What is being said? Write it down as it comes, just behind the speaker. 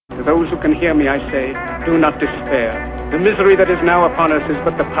To those who can hear me, I say, do not despair. The misery that is now upon us is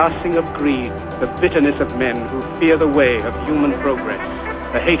but the passing of greed, the bitterness of men who fear the way of human progress.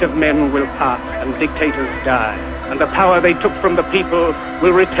 The hate of men will pass and dictators die, and the power they took from the people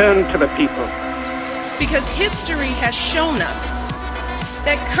will return to the people. Because history has shown us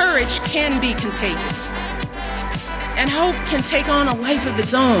that courage can be contagious, and hope can take on a life of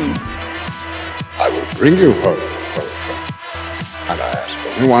its own. I will bring you hope, old friend, and I ask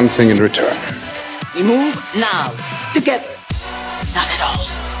only one thing in return. We move now, together. Not at all.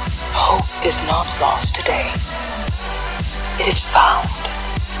 Hope is not lost today. It is found.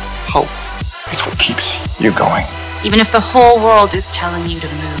 Hope is what keeps you going. Even if the whole world is telling you to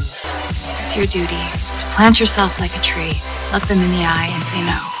move, it is your duty to plant yourself like a tree, look them in the eye and say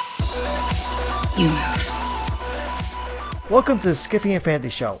no. You move. Welcome to the Skiffy and Fantasy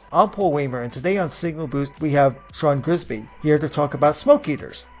Show. I'm Paul Weimer, and today on Signal Boost we have Sean Grigsby here to talk about smoke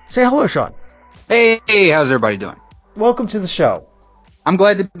eaters. Say hello, Sean. Hey, how's everybody doing? Welcome to the show. I'm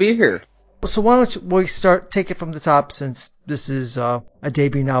glad to be here. So why don't we take it from the top, since this is a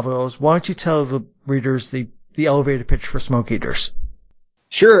debut novel. Why don't you tell the readers the elevator pitch for smoke eaters?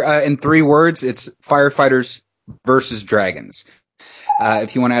 Sure. In 3 words, it's firefighters versus dragons.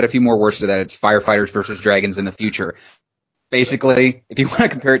 If you want to add a few more words to that, it's firefighters versus dragons in the future. Basically, if you want to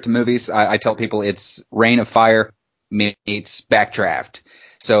compare it to movies, I tell people it's Reign of Fire meets Backdraft.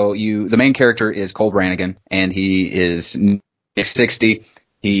 So the main character is Cole Brannigan, and he is 60.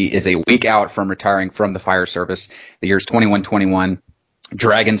 He is a week out from retiring from the fire service. The year's 2121.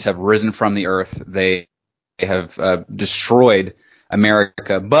 Dragons have risen from the earth. They have destroyed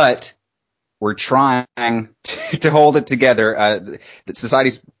America, but we're trying to hold it together. The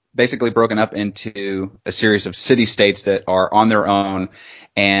society's basically broken up into a series of city-states that are on their own,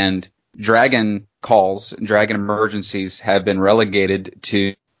 and dragon calls, dragon emergencies have been relegated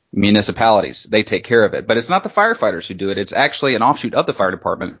to municipalities. They take care of it. But it's not the firefighters who do it. It's actually an offshoot of the fire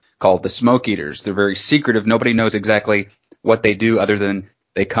department called the smoke eaters. They're very secretive. Nobody knows exactly what they do other than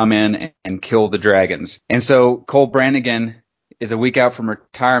they come in and kill the dragons. And so Cole Brannigan is a week out from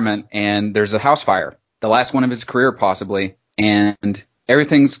retirement, and there's a house fire, the last one of his career possibly, and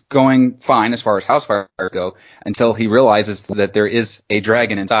everything's going fine as far as house fires go until he realizes that there is a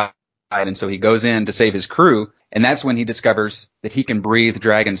dragon inside. And so he goes in to save his crew, and that's when he discovers that he can breathe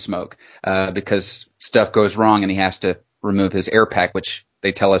dragon smoke because stuff goes wrong and he has to remove his air pack, which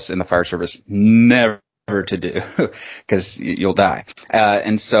they tell us in the fire service never to do because you'll die.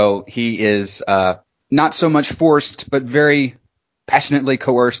 And so he is not so much forced, but very passionately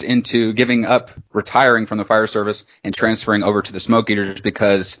coerced into giving up retiring from the fire service and transferring over to the smoke eaters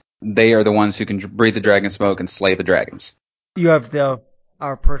because they are the ones who can breathe the dragon smoke and slay the dragons. You have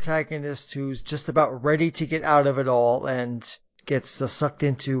our protagonist who's just about ready to get out of it all and gets sucked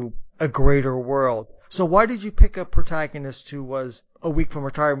into a greater world. So why did you pick a protagonist who was a week from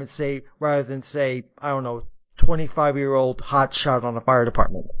retirement, say, rather than, say, I don't know, 25-year-old hotshot on a fire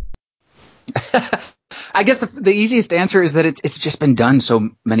department? I guess the easiest answer is that it's just been done so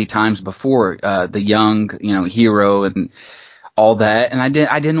many times before. The young, hero and all that. And I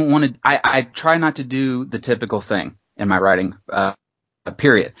didn't want to. I try not to do the typical thing in my writing.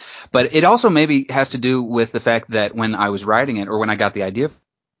 Period. But it also maybe has to do with the fact that when I was writing it, or when I got the idea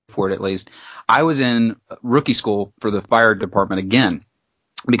for it at least, I was in rookie school for the fire department again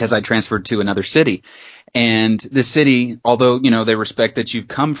because I transferred to another city. And the city, although, they respect that you've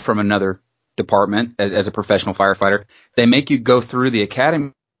come from another department as a professional firefighter, they make you go through the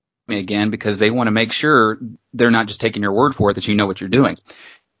academy again because they want to make sure they're not just taking your word for it, that you know what you're doing.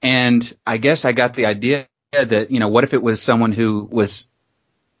 And I guess I got the idea that, what if it was someone who was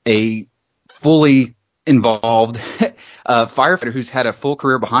a fully involved firefighter who's had a full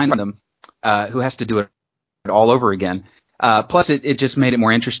career behind them, who has to do it all over again. Plus, it just made it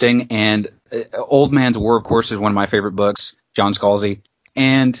more interesting. And Old Man's War, of course, is one of my favorite books, John Scalzi.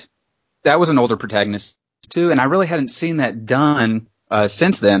 And that was an older protagonist, too. And I really hadn't seen that done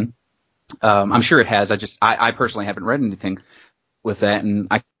since then. I'm sure it has. I personally haven't read anything with that. And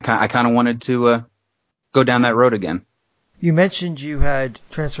I kind of wanted to go down that road again. You mentioned you had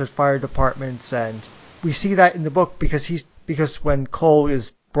transferred fire departments, and we see that in the book because when Cole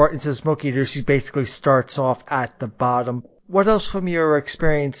is brought into the smoke eaters, he basically starts off at the bottom. What else from your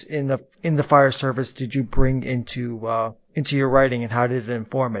experience in the fire service did you bring into your writing, and how did it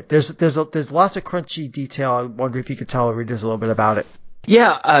inform it? There's lots of crunchy detail. I wonder if you could tell our readers a little bit about it.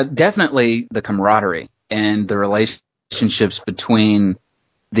 Yeah, definitely the camaraderie and the relationships between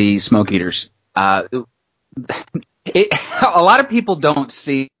the smoke eaters. A lot of people don't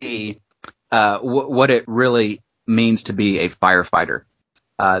see what it really means to be a firefighter.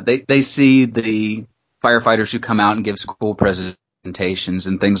 they see the firefighters who come out and give school presentations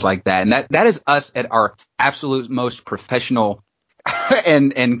and things like that. And that is us at our absolute most professional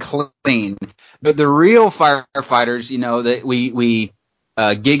and clean. But the real firefighters, that we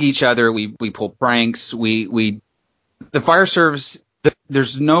gig each other, we pull pranks, the fire service,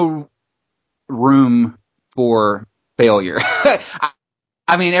 there's no room for failure.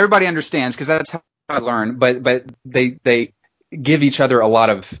 I mean, everybody understands because that's how I learned, but they give each other a lot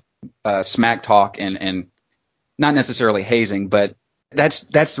of smack talk and not necessarily hazing, but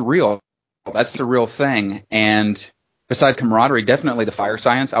that's real. That's the real thing. And besides camaraderie, definitely the fire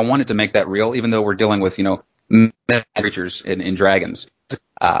science, I wanted to make that real, even though we're dealing with, creatures in dragons.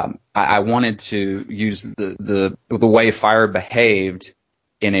 I wanted to use the way fire behaved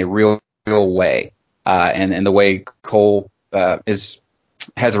in a real way, and the way Cole has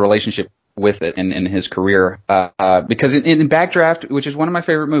a relationship with it in his career. Because in Backdraft, which is one of my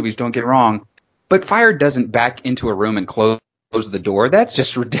favorite movies, don't get me wrong, but fire doesn't back into a room and close the door. That's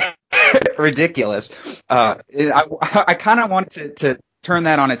just ridiculous. I kind of wanted to turn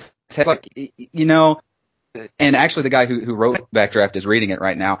that on its head, like, and actually the guy who wrote Backdraft is reading it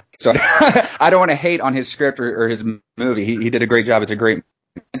right now. So I don't want to hate on his script or his movie. He did a great job. It's a great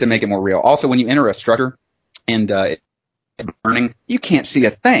to make it more real. Also, when you enter a structure and it's burning, you can't see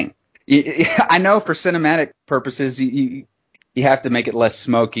a thing. I know for cinematic purposes, you have to make it less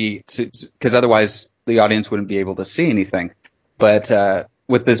smoky because otherwise the audience wouldn't be able to see anything. But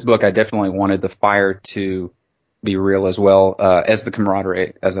with this book, I definitely wanted the fire to be real as well as the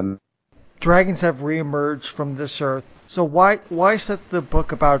camaraderie. Dragons have reemerged from this earth. So why set the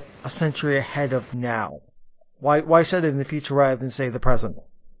book about a century ahead of now? Why set it in the future rather than say the present?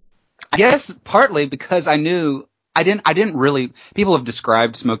 I guess partly because I knew I didn't really. People have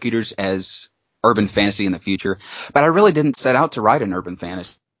described Smoke Eaters as urban fantasy in the future, but I really didn't set out to write an urban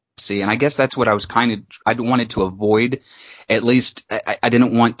fantasy. And I guess that's what I wanted to avoid. At least I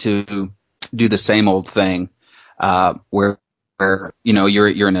didn't want to do the same old thing, where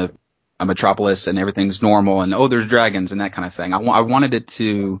you're in a metropolis and everything's normal and there's dragons and that kind of thing. I wanted it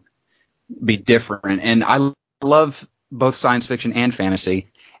to be different, and I love both science fiction and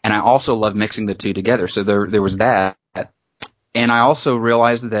fantasy, and I also love mixing the two together. So there was that, and I also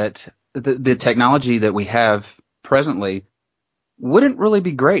realized that the technology that we have presently wouldn't really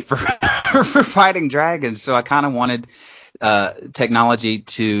be great for for fighting dragons. So I kind of wanted technology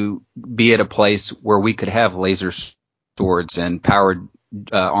to be at a place where we could have laser swords and powered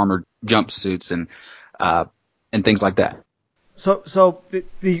armored jumpsuits and things like that. So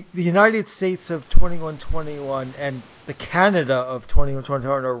the United States of 2121 and the Canada of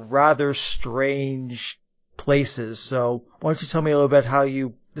 2121 are rather strange places. So why don't you tell me a little bit how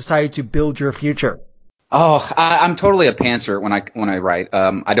you decided to build your future? I'm totally a pantser when I write.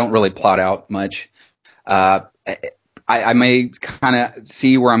 I don't really plot out much. I may kind of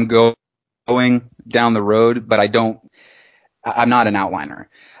see where I'm going down the road, but I'm not an outliner.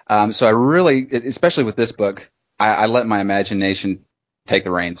 So I really, especially with this book, I let my imagination take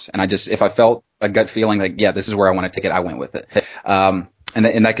the reins, and if I felt a gut feeling like, yeah, this is where I want to take it, I went with it. And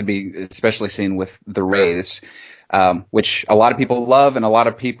that could be especially seen with the Wraiths, which a lot of people love, and a lot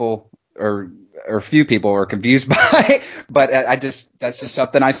of people or few people are confused by, but that's just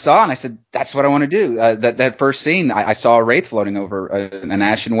something I saw, and I said, that's what I want to do. That first scene, I saw a wraith floating over an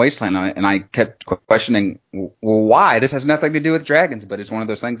ashen wasteland, and I kept questioning, well, why? This has nothing to do with dragons, but it's one of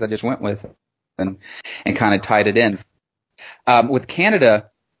those things I just went with and kind of tied it in. With Canada,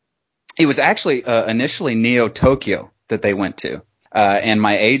 it was actually initially Neo Tokyo that they went to, and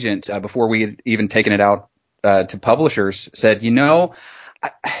my agent, before we had even taken it out to publishers, said,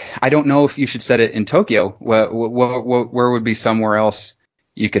 I don't know if you should set it in Tokyo. Where would be somewhere else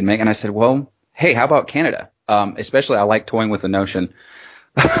you could make? And I said, well, hey, how about Canada? Especially I like toying with the notion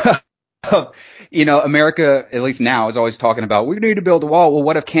of, America, at least now, is always talking about, we need to build a wall. Well,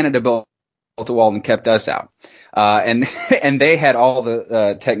 what if Canada built a wall and kept us out? And they had all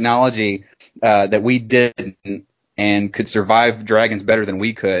the technology that we didn't, and could survive dragons better than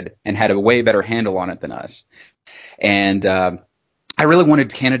we could, and had a way better handle on it than us. And I really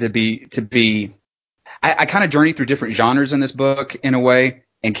wanted Canada to be. I kind of journeyed through different genres in this book in a way,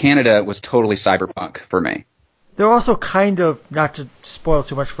 and Canada was totally cyberpunk for me. They're also kind of, not to spoil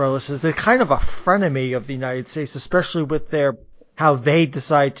too much for our listeners, they're kind of a frenemy of the United States, especially with how they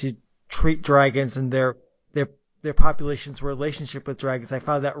decide to treat dragons and their population's relationship with dragons. I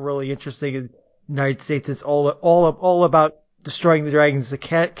found that really interesting. In the United States, it's all about destroying the dragons.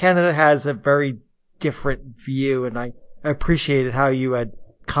 Canada has a very different view, and I appreciated how you had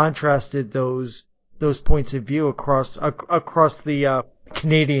contrasted those points of view across the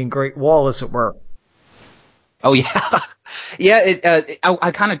Canadian Great Wall, as it were. Oh yeah, yeah.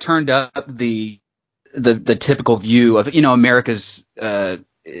 I kind of turned up the typical view of America's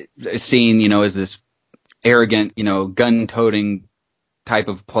seen as this arrogant gun-toting type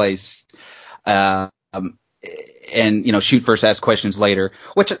of place, and shoot first, ask questions later,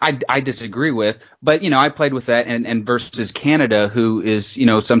 which I disagree with. But I played with that, and versus Canada, who is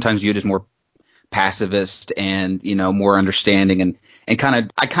sometimes viewed as more pacifist and more understanding, and I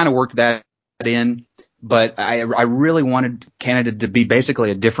kind of worked that in. But I really wanted Canada to be basically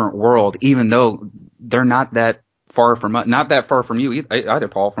a different world, even though they're not that far from you either,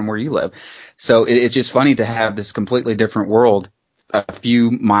 Paul, from where you live. So it's just funny to have this completely different world a few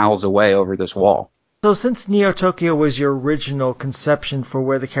miles away over this wall. So since Neo Tokyo was your original conception for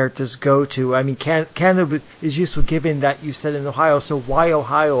where the characters go to, I mean, Canada is useful given that you set in Ohio, so why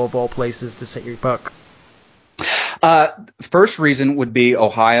Ohio of all places to set your book? First reason would be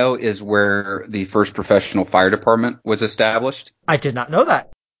Ohio is where the first professional fire department was established. I did not know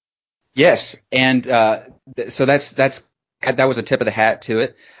that. Yes, and so that was a tip of the hat to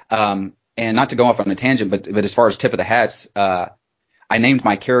it. And not to go off on a tangent, but as far as tip of the hats, I named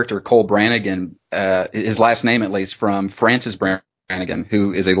my character Cole Brannigan, his last name at least, from Francis Brannigan,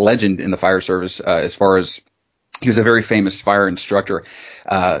 who is a legend in the fire service. As far as he was a very famous fire instructor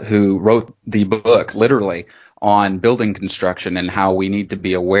who wrote the book literally on building construction and how we need to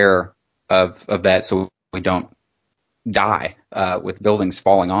be aware of that so we don't die with buildings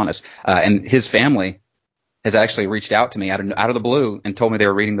falling on us. And his family has actually reached out to me out of the blue and told me they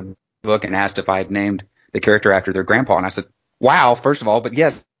were reading the book and asked if I had named the character after their grandpa. And I said, wow, first of all, but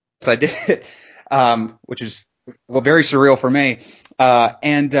yes, I did, which is very surreal for me.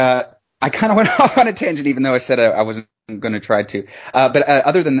 And I kind of went off on a tangent, even though I said I wasn't going to try to. But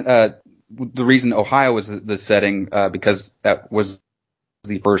other than the reason Ohio was the setting, because that was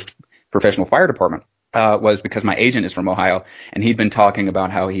the first professional fire department, was because my agent is from Ohio, and he'd been talking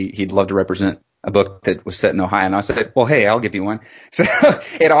about how he'd love to represent a book that was set in Ohio. And I said, well, hey, I'll give you one. So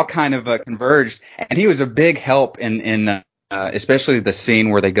it all kind of converged. And he was a big help in especially the scene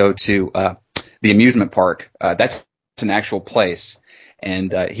where they go to the amusement park. That's an actual place.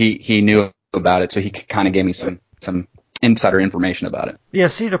 And he knew about it, so he kind of gave me some insider information about it. Yeah,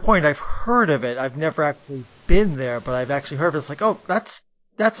 Cedar Point, I've heard of it. I've never actually been there, but I've actually heard of it. It's like, oh,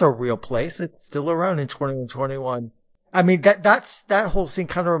 that's a real place. It's still around in 2121. I mean, that whole scene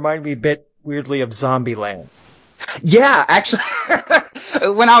kind of reminded me a bit weirdly of Zombieland. Yeah, actually,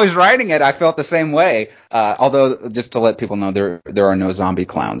 when I was writing it, I felt the same way. Although, just to let people know, there are no zombie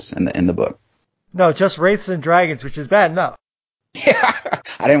clowns in the book. No, just wraiths and dragons, which is bad enough. Yeah,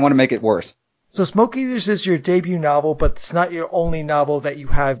 I didn't want to make it worse. So Smoke Eaters is your debut novel, but it's not your only novel that you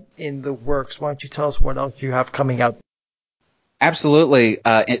have in the works. Why don't you tell us what else you have coming out? Absolutely.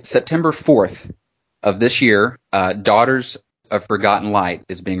 It's September 4th of this year, Daughters of Forgotten Light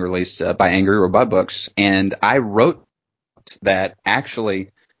is being released by Angry Robot Books, and I wrote that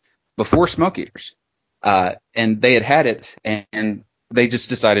actually before Smoke Eaters. And they had it, and they just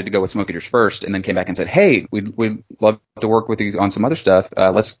decided to go with Smoke Eaters first, and then came back and said, hey, we'd love to work with you on some other stuff.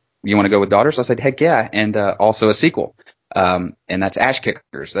 You want to go with Daughters? I said, heck yeah. And also a sequel. And that's Ash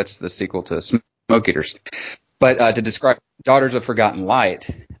Kickers. That's the sequel to Smoke Eaters. But to describe Daughters of Forgotten Light,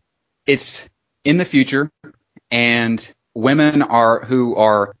 it's in the future, and women who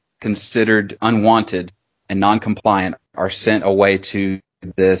are considered unwanted and non-compliant are sent away to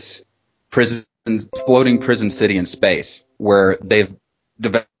this floating prison city in space, where they've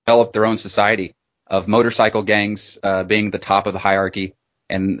developed their own society of motorcycle gangs being the top of the hierarchy.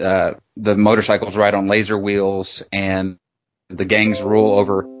 And the motorcycles ride on laser wheels, and the gangs rule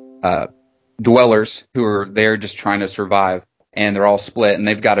over dwellers who are there just trying to survive. And they're all split, and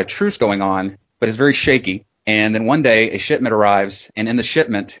they've got a truce going on, but it's very shaky. And then one day a shipment arrives, and in the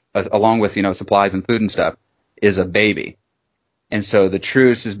shipment, along with supplies and food and stuff, is a baby. And so the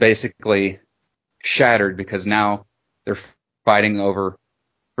truce is basically shattered because now they're fighting over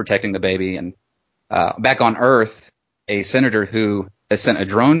protecting the baby. And back on Earth, a senator who has sent a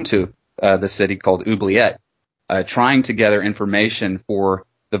drone to the city called Oubliette, trying to gather information for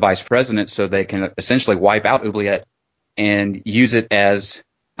the vice president so they can essentially wipe out Oubliette and use it as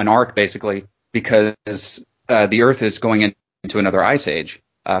an arc, basically, because the Earth is going into another ice age,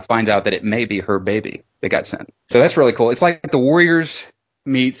 finds out that it may be her baby that got sent. So that's really cool. It's like the Warriors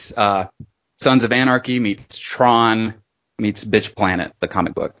meets Sons of Anarchy meets Tron meets Bitch Planet, the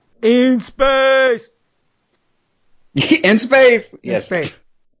comic book. In space! In space! Yes. In space.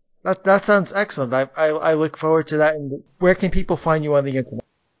 That sounds excellent. I look forward to that. And where can people find you on the internet?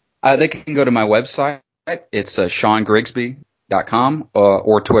 They can go to my website. It's Sean Grigsby, seangrigsby.com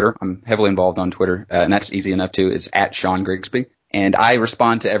or Twitter. I'm heavily involved on Twitter, and that's easy enough too. It's at Sean Grigsby. And I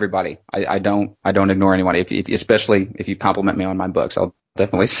respond to everybody. I don't ignore anyone. Especially if you compliment me on my books, I'll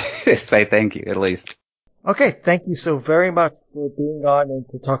definitely say thank you at least. Okay, thank you so very much for being on and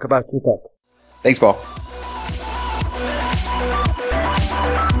to talk about your book. Thanks, Paul.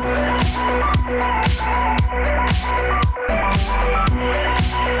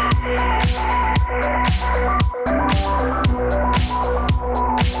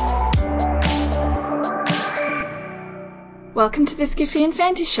 Welcome to the Skiffy and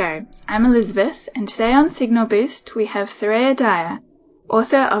Fantasy Show. I'm Elizabeth, and today on Signal Boost we have Thoraiya Dyer,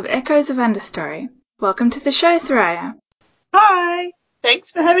 author of Echoes of Understory. Welcome to the show, Thoraiya. Hi,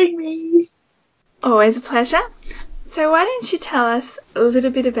 thanks for having me. Always a pleasure. So why don't you tell us a little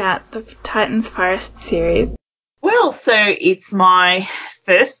bit about the Titan's Forest series? Well, so it's my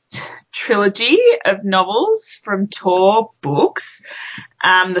first trilogy of novels from Tor Books.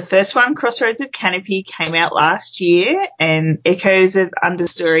 The first one, Crossroads of Canopy, came out last year, and Echoes of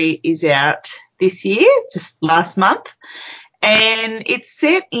Understory is out this year, just last month. And it's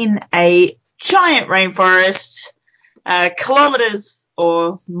set in a giant rainforest, kilometres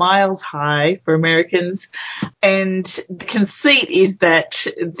or miles high for Americans. And the conceit is that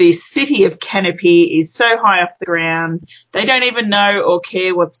the city of Canopy is so high off the ground, they don't even know or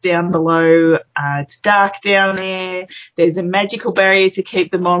care what's down below. It's dark down there. There's a magical barrier to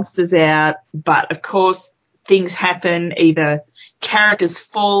keep the monsters out. But, of course, things happen, either characters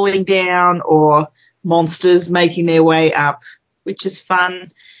falling down or monsters making their way up, which is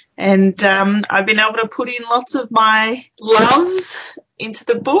fun. And I've been able to put in lots of my loves into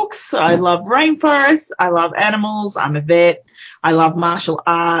the books. I love rainforests. I love animals. I'm a vet. I love martial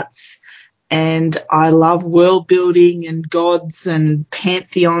arts. And I love world building and gods and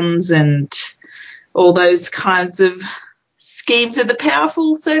pantheons and all those kinds of schemes of the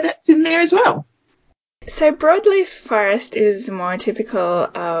powerful. So that's in there as well. So Broadleaf Forest is more typical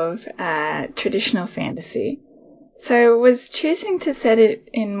of traditional fantasy. So was choosing to set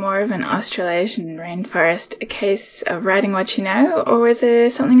it in more of an Australasian rainforest a case of writing what you know, or was there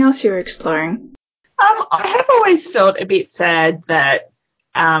something else you were exploring? I have always felt a bit sad that,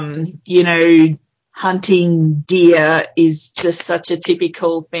 hunting deer is just such a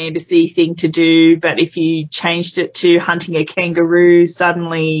typical fantasy thing to do, but if you changed it to hunting a kangaroo,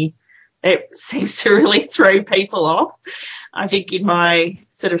 suddenly it seems to really throw people off. I think in my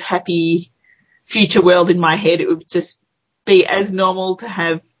sort of happy future world in my head, it would just be as normal to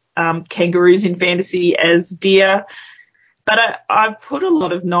have kangaroos in fantasy as deer. But I've put a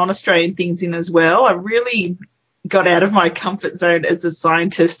lot of non-Australian things in as well. I really got out of my comfort zone as a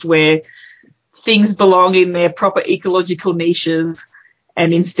scientist where things belong in their proper ecological niches,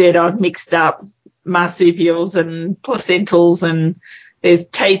 and instead I've mixed up marsupials and placentals, and there's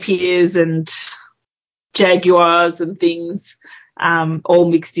tapirs and jaguars and things all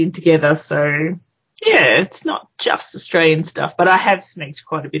mixed in together. So, yeah, it's not just Australian stuff, but I have sneaked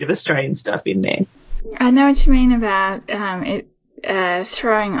quite a bit of Australian stuff in there. I know what you mean about it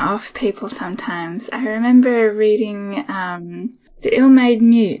throwing off people sometimes. I remember reading The Ill-Made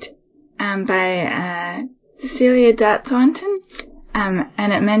Mute by Cecilia Dart Thornton, and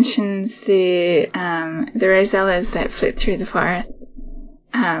it mentions the rosellas that flit through the forest,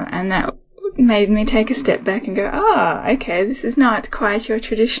 and that made me take a step back and go, oh, okay, this is not quite your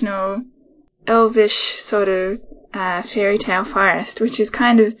traditional elvish sort of fairy tale forest, which is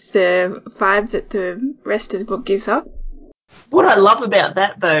kind of the vibe that the rest of the book gives off. What I love about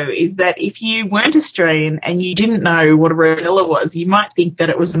that, though, is that if you weren't Australian and you didn't know what a rosella was, you might think that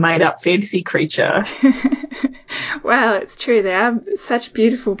it was a made-up fantasy creature. Well, it's true. They are such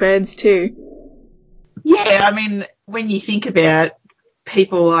beautiful birds, too. Yeah, I mean, when you think about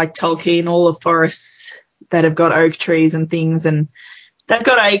people like Tolkien, all the forests that have got oak trees and things, and they've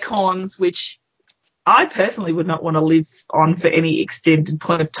got acorns, which I personally would not want to live on for any extended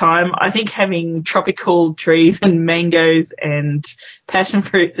point of time. I think having tropical trees and mangoes and passion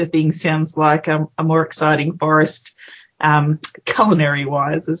fruits and things sounds like a more exciting forest,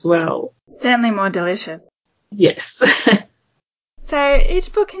 culinary-wise as well. Certainly more delicious. Yes. So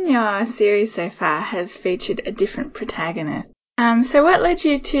each book in your series so far has featured a different protagonist. So what led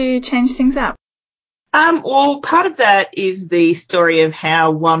you to change things up? Well, part of that is the story of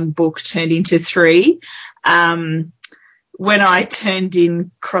how one book turned into three. When I turned in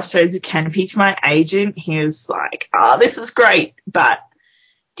Crossroads of Canopy to my agent, he was like, oh, this is great, but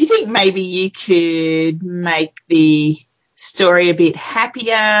do you think maybe you could make the story a bit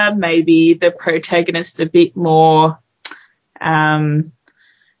happier, maybe the protagonist a bit more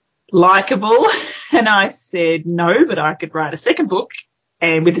likeable? And I said no, but I could write a second book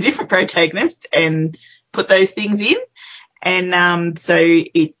and with a different protagonist and put those things in. And so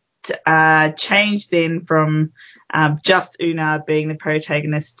it changed then from just Una being the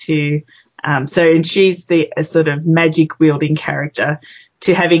protagonist to and she's a sort of magic wielding character,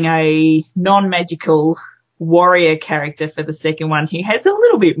 to having a non-magical warrior character for the second one who has a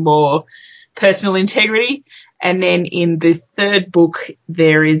little bit more personal integrity. And then in the third book,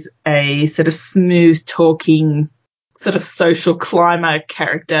 there is a sort of smooth talking, sort of social climber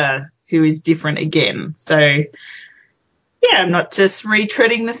character who is different again. So, yeah, I'm not just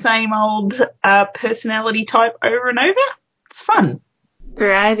retreading the same old personality type over and over. It's fun.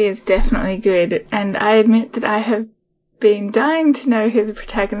 Variety is definitely good, and I admit that I have been dying to know who the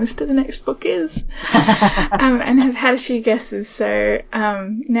protagonist of the next book is, and have had a few guesses, so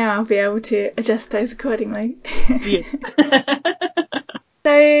now I'll be able to adjust those accordingly. Yes.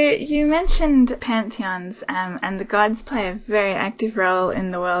 So you mentioned pantheons, and the gods play a very active role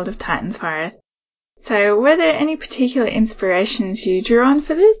in the world of Titan's Forest. So were there any particular inspirations you drew on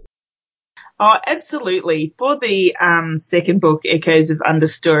for this? Oh, absolutely. For the second book, Echoes of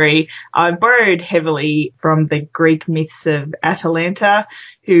Understory, I borrowed heavily from the Greek myths of Atalanta,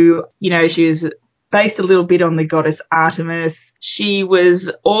 who, she was based a little bit on the goddess Artemis. She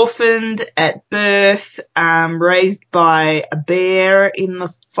was orphaned at birth, raised by a bear in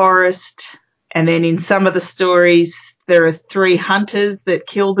the forest. And then in some of the stories, there are 3 hunters that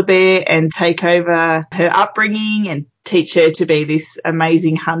kill the bear and take over her upbringing and teach her to be this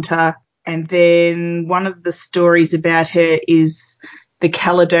amazing hunter. And then one of the stories about her is the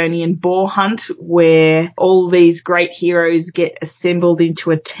Caledonian boar hunt, where all these great heroes get assembled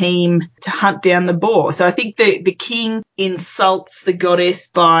into a team to hunt down the boar. So I think the king insults the goddess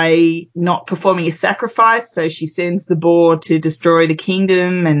by not performing a sacrifice. So she sends the boar to destroy the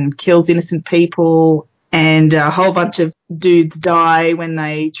kingdom and kills innocent people. And a whole bunch of dudes die when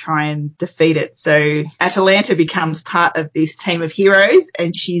they try and defeat it. So Atalanta becomes part of this team of heroes,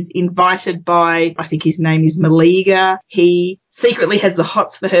 and she's invited by, I think his name is Meleager. He secretly has the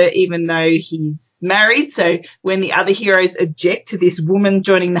hots for her even though he's married. So when the other heroes object to this woman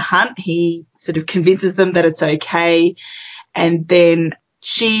joining the hunt, he sort of convinces them that it's okay. And then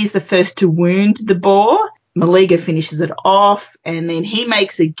she's the first to wound the boar. Meleager finishes it off, and then he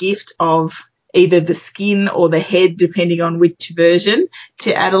makes a gift of either the skin or the head, depending on which version,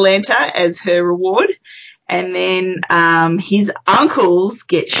 to Atalanta as her reward. And then his uncles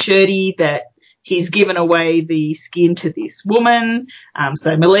get shirty that he's given away the skin to this woman.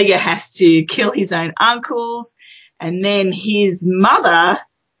 So Meleager has to kill his own uncles. And then his mother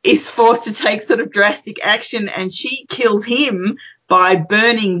is forced to take sort of drastic action, and she kills him by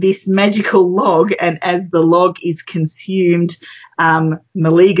burning this magical log. And as the log is consumed,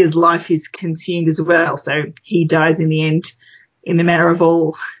 Meleager's life is consumed as well. So he dies in the end, in the manner of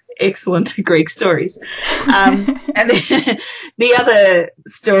all excellent Greek stories. And then the other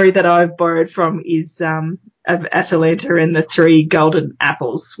story that I've borrowed from is of Atalanta and the 3 golden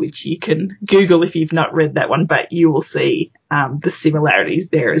apples, which you can Google if you've not read that one, but you will see the similarities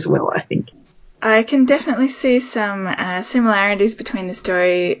there as well, I think. I can definitely see some similarities between the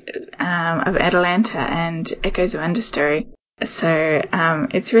story of Atalanta and Echoes of Understory. So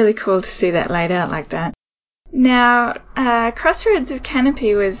it's really cool to see that laid out like that. Now, Crossroads of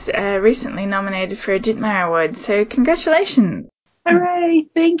Canopy was recently nominated for a Ditmar Award, so congratulations. Hooray,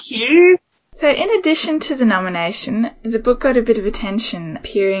 thank you. So in addition to the nomination, the book got a bit of attention,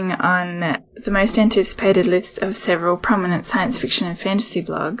 appearing on the most anticipated list of several prominent science fiction and fantasy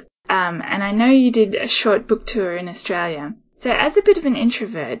blogs. And I know you did a short book tour in Australia. So as a bit of an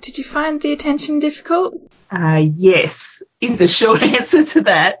introvert, did you find the attention difficult? Yes, is the short answer to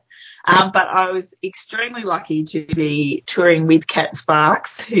that. But I was extremely lucky to be touring with Kat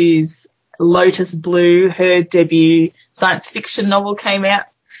Sparks, whose Lotus Blue, her debut science fiction novel, came out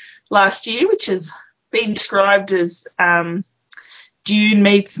last year, which has been described as Dune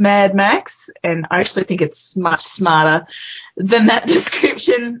meets Mad Max, and I actually think it's much smarter than that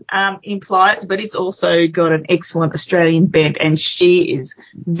description implies, but it's also got an excellent Australian bent, and she is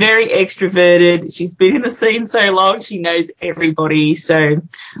very extroverted. She's been in the scene so long, she knows everybody. So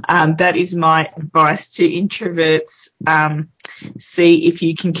that is my advice to introverts. See if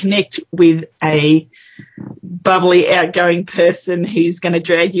you can connect with a bubbly, outgoing person who's going to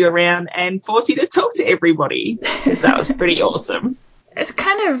drag you around and force you to talk to everybody, because that was pretty awesome. It's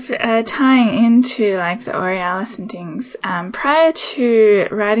kind of tying into like the Aurealis and things. Prior to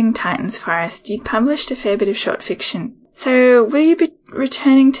writing Titan's Forest, you'd published a fair bit of short fiction. So will you be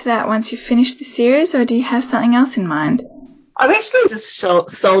returning to that once you've finished the series, or do you have something else in mind? I've actually just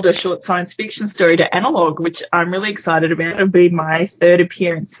sold a short science fiction story to Analog, which I'm really excited about. It'll be my third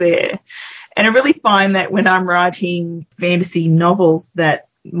appearance there. And I really find that when I'm writing fantasy novels that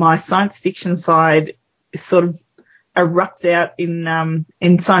my science fiction side sort of erupts out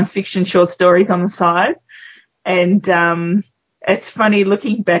in science fiction short stories on the side. And it's funny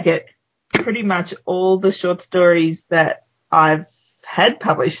looking back at pretty much all the short stories that I've had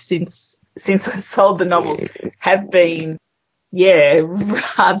published since I sold the novels have been,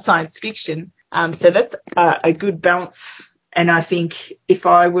 hard science fiction. So that's a good balance. And I think if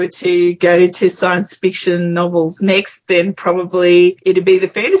I were to go to science fiction novels next, then probably it'd be the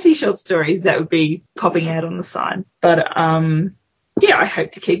fantasy short stories that would be popping out on the side. But, I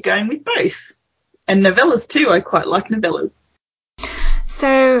hope to keep going with both. And novellas too. I quite like novellas.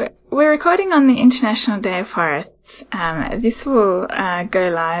 So we're recording on the International Day of Forests. This will go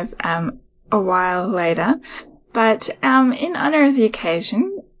live a while later. But in honour of the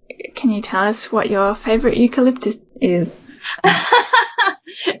occasion, can you tell us what your favourite eucalyptus is?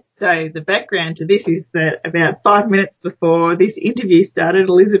 So the background to this is that about 5 minutes before this interview started,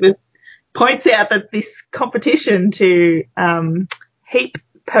 Elizabeth points out that this competition to heap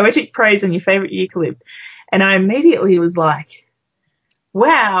poetic praise on your favourite eucalypt. And I immediately was like,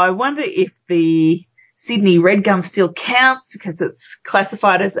 wow, I wonder if the Sydney red gum still counts because it's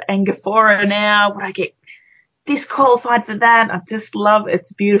classified as Angophora now. Would I get disqualified for that? I just love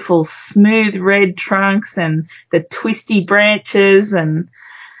its beautiful smooth red trunks and the twisty branches. And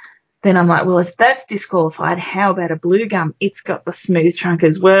then I'm like, well, if that's disqualified, how about a blue gum? It's got the smooth trunk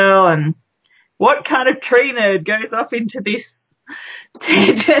as well. And what kind of tree nerd goes off into this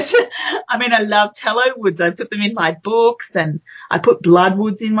tangent? I mean, I love tallow woods. I put them in my books, and I put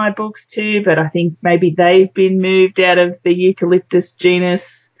bloodwoods in my books too, but I think maybe they've been moved out of the eucalyptus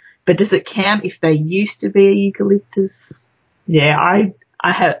genus. But does it count if they used to be a eucalyptus? Yeah,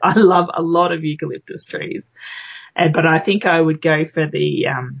 I love a lot of eucalyptus trees, but I think I would go for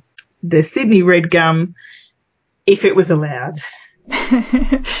the Sydney red gum if it was allowed.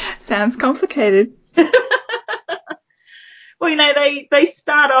 Sounds complicated. Well, they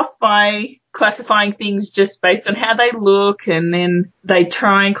start off by classifying things just based on how they look, and then they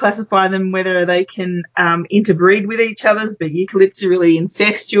try and classify them whether they can interbreed with each other. But eucalypts are really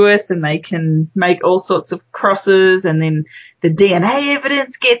incestuous, and they can make all sorts of crosses, and then the DNA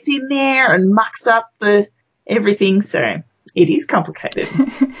evidence gets in there and mucks up everything. So it is complicated,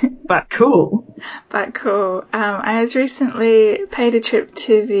 but cool. But cool. I was recently paid a trip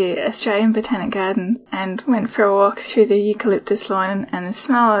to the Australian Botanic Gardens and went for a walk through the eucalyptus lawn, and the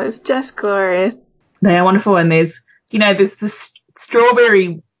smell is just glorious. They are wonderful, and there's the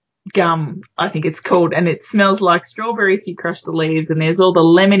strawberry gum, I think it's called, and it smells like strawberry if you crush the leaves, and there's all the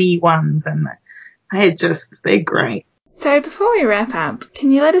lemony ones, and they're great. So before we wrap up,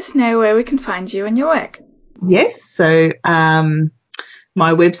 can you let us know where we can find you and your work? Yes, so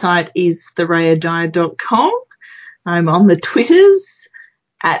my website is thoraiyadyer.com. I'm on the Twitters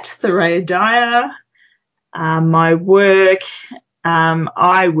at Thoraiya Dyer. My work,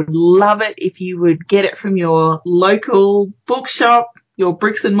 I would love it if you would get it from your local bookshop, your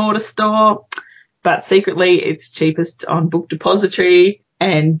bricks and mortar store, but secretly it's cheapest on Book Depository,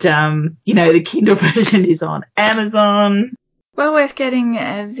 and the Kindle version is on Amazon. Well worth getting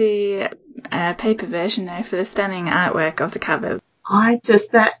the paper version though for the stunning artwork of the covers. I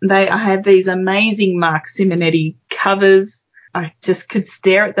have these amazing Mark Simonetti covers. I just could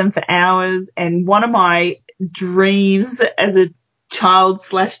stare at them for hours. And one of my dreams as a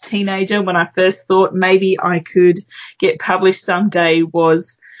child/teenager, when I first thought maybe I could get published someday,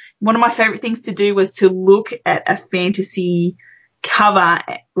 was one of my favorite things to do was to look at a fantasy cover,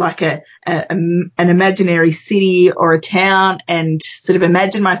 like an imaginary city or a town, and sort of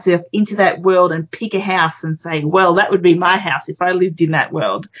imagine myself into that world and pick a house and say, well, that would be my house if I lived in that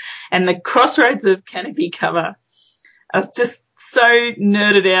world. And the Crossroads of Canopy cover, I was just so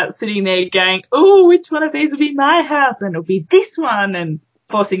nerded out sitting there going, oh, which one of these would be my house? And it'll be this one, and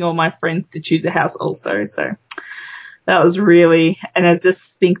forcing all my friends to choose a house also. So that was really, and I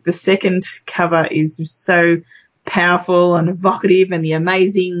just think the second cover is so powerful and evocative, and the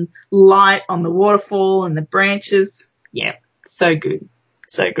amazing light on the waterfall and the branches. Yeah, so good.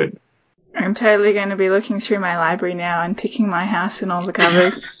 So good. I'm totally going to be looking through my library now and picking my house in all the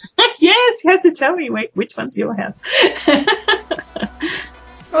covers. Yes, you have to tell me which one's your house.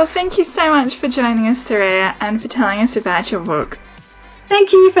 Well, thank you so much for joining us, Thoraiya, and for telling us about your book.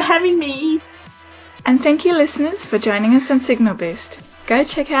 Thank you for having me. And thank you, listeners, for joining us on Signal Boost. Go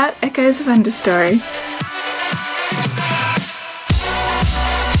check out Echoes of Understory.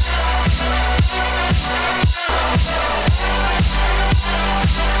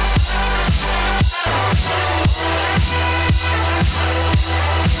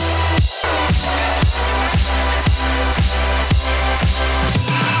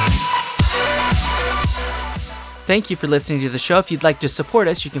 thank you for listening to the show. If you'd like to support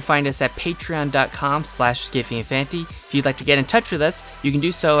us, you can find us at patreon.com/skiffyandfanty. If you'd like to get in touch with us, you can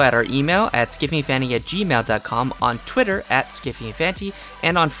do so at our email at skiffyandfanty@gmail.com, on Twitter at skiffyandfanty,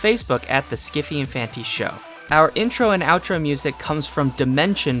 and on Facebook at The Skiffy and Fanty Show. Our intro and outro music comes from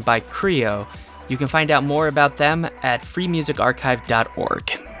Dimension by Creo. You can find out more about them at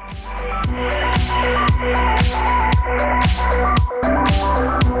freemusicarchive.org.